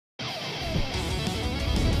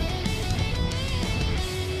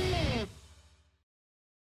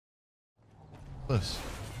This.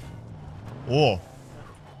 Oh.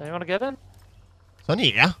 Do you want to get in? It's on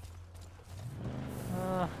here.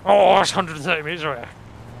 Oh, it's 130 meters away.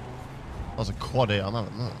 That was a quad here. I'm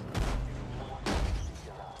having that.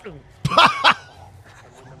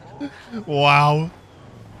 Wow.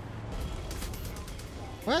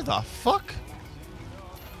 Where the fuck?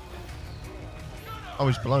 Oh,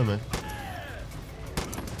 he's below me.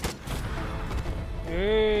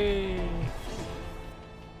 Hey.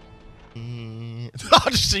 I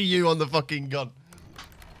just see you on the fucking gun.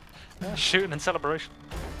 Shooting in celebration.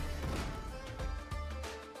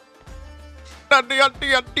 Ding ding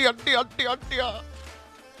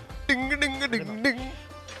ding ding.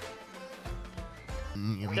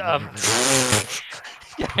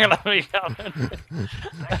 Yeah, let me come in.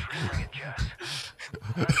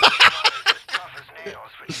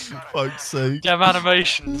 Fuck's sake. Damn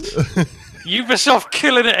animations. Ubisoft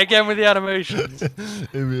killing it again with the animations.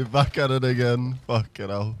 We're back at it again. Fucking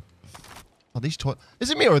hell. Are these Is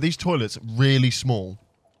it me or are these toilets really small?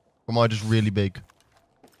 Or am I just really big?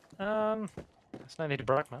 There's no need to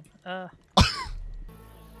brag, man.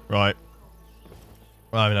 Right.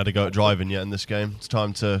 I haven't had a go at driving yet in this game. It's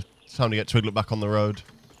time to get Twiglet back on the road.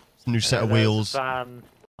 It's a new set of wheels. A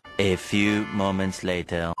few moments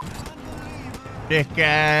later.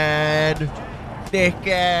 Dickhead!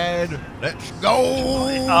 Dickhead! Let's go!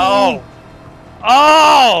 Oh!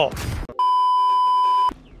 Oh!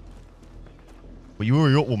 Well, you were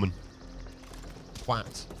a yacht woman.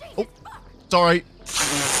 What? Oh, sorry.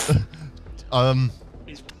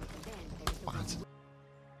 What?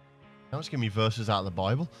 Now it's giving me verses out of the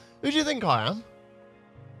Bible. Who do you think I am?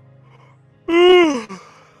 Do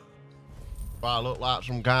I look like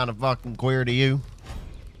some kind of fucking queer to you?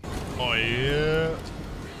 Oh yeah.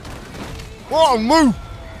 Oh, move!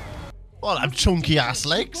 Oh, them chunky ass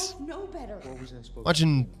legs.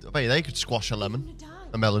 Imagine, I bet they could squash a lemon.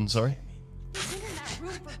 A melon, sorry.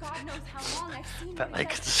 Bet they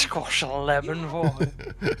could squash a lemon for it.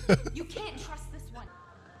 You can't trust this one.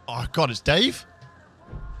 Oh god, it's Dave.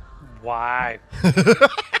 Wow. Have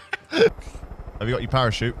you got your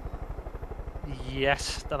parachute?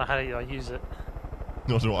 Yes, don't know how to use it.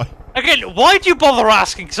 Nor do I. Again, why do you bother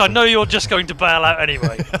asking? Because I know you're just going to bail out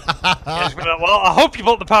anyway. Yes, but, well, I hope you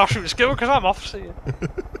bought the parachute skill because I'm off. See you.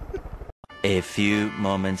 A few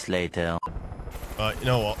moments later. Right, you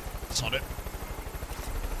know what? Sod it.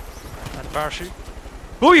 And parachute.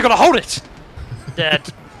 Oh, you gotta hold it. Dead.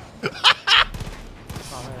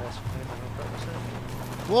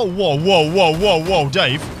 Whoa, whoa, whoa, whoa, whoa, whoa,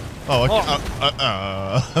 Dave. Oh, okay.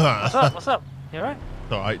 What's up? What's up? You alright?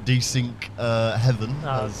 Alright, desync heaven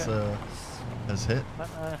has hit.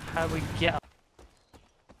 How we get up?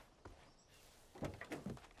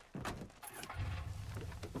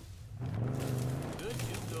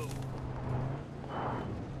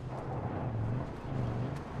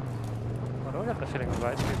 I don't get the feeling I'm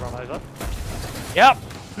about to be run over. Yep!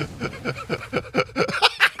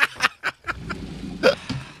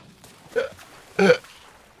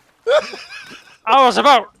 I was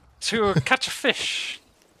about to catch a fish.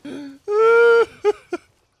 There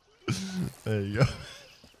you go.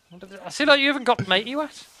 I see that you haven't got matey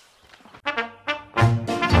wet.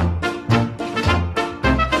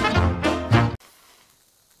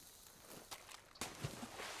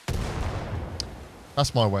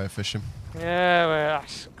 That's my way of fishing. Yeah, well, I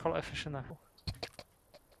call it a fishing there.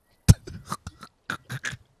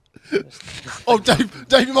 Oh, Dave,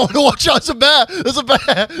 you might want to watch out. There's a bear. There's a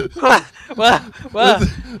bear. Where?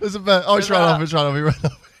 There's a bear. Oh, he ran off. He ran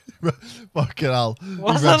off. Fucking hell.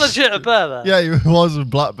 Was that legit a bear there? Yeah, he was a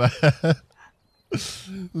black bear.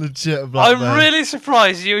 Legit a black bear. I'm really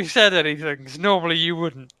surprised you said anything, because normally you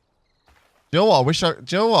wouldn't. Do you know what? Do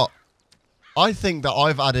you know what? I think that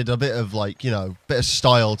I've added a bit of, like, you know, bit of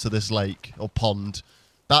style to this lake or pond.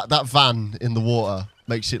 That van in the water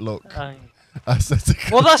makes it look aesthetic.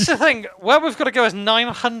 Well, that's the thing. Where we've got to go is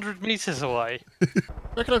 900 meters away.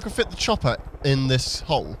 Reckon I can fit the chopper in this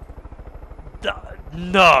hole?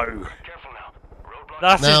 No.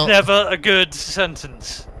 That is never a good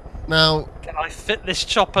sentence. Now, can I fit this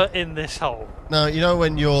chopper in this hole? Now, you know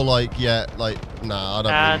when you're like, yeah, like, nah, I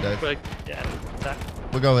don't really know.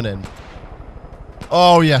 We're going in.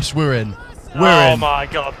 Oh, yes, we're in. We're in. Oh, my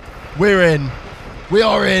God. We're in. We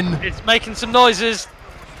are in. It's making some noises.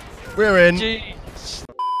 We're in. Jeez.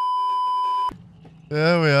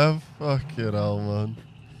 Yeah, we have. Fucking hell, man.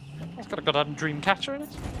 It's got a goddamn dream catcher in it.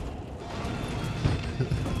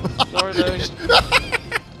 Sorry, Louis.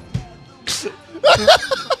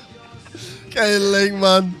 Okay, Link,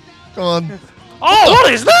 man. Come on. Oh, what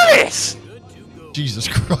is this? Jesus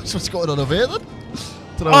Christ, what's going on over here then?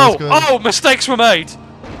 Oh, mistakes were made.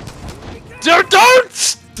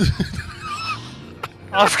 Don't!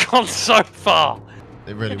 I've gone so far.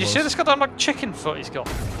 It really Did you was. see this goddamn like chicken foot he's got?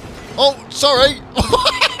 Oh, sorry.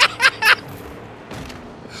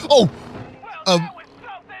 Oh.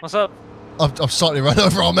 What's up? I've slightly run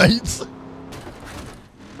over our mates.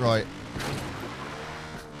 Right.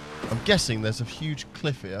 I'm guessing there's a huge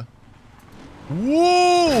cliff here.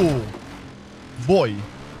 Whoa! Boy.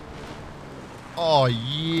 Oh,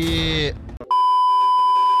 yeah.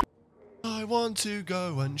 I want to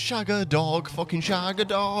go and shag a dog. Fucking shag a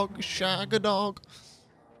dog. Shag a dog.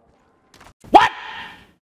 What?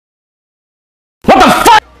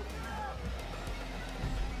 I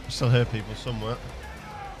still hear people somewhere.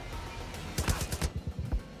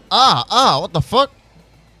 Ah, what the fuck?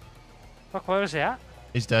 Fuck, where is he at?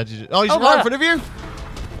 He's dead. Oh, he's Oh, right in there. front of you?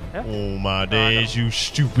 Yeah. Oh my days, you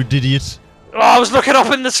stupid idiot. Oh, I was looking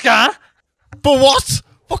up in the sky. For what?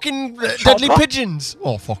 Fucking deadly Chopper? pigeons.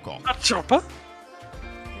 Oh, fuck off. A chopper.